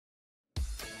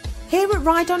Here at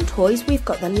Ride On Toys, we've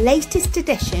got the latest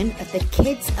edition of the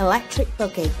kids' electric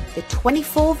buggy, the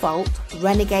 24-volt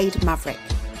Renegade Maverick.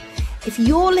 If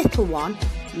your little one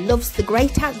loves the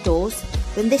great outdoors,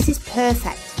 then this is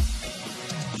perfect.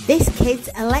 This kids'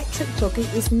 electric buggy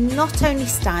is not only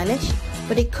stylish,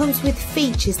 but it comes with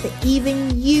features that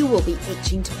even you will be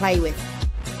itching to play with.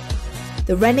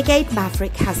 The Renegade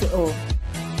Maverick has it all,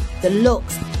 the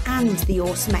looks and the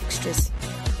awesome extras.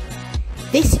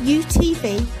 This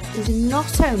UTV is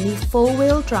not only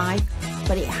four-wheel drive,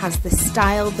 but it has the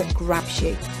style that grabs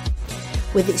you.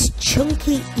 With its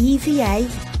chunky EVA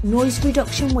noise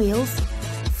reduction wheels,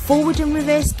 forward and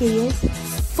reverse gears,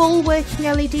 full working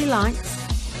LED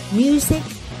lights, music,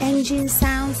 engine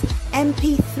sounds,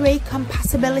 MP3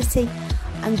 compatibility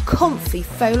and comfy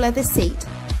faux leather seat,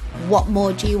 what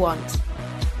more do you want?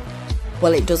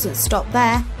 Well, it doesn't stop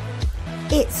there.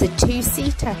 It's a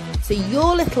two-seater, so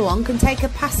your little one can take a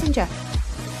passenger.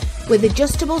 With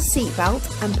adjustable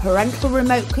seatbelt and parental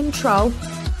remote control,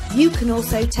 you can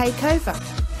also take over.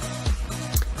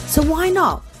 So why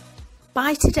not?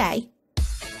 Buy today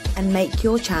and make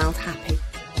your child happy.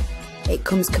 It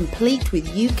comes complete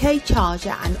with UK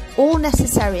charger and all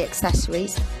necessary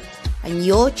accessories, and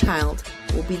your child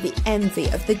will be the envy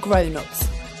of the grown-ups,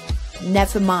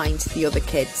 never mind the other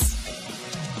kids.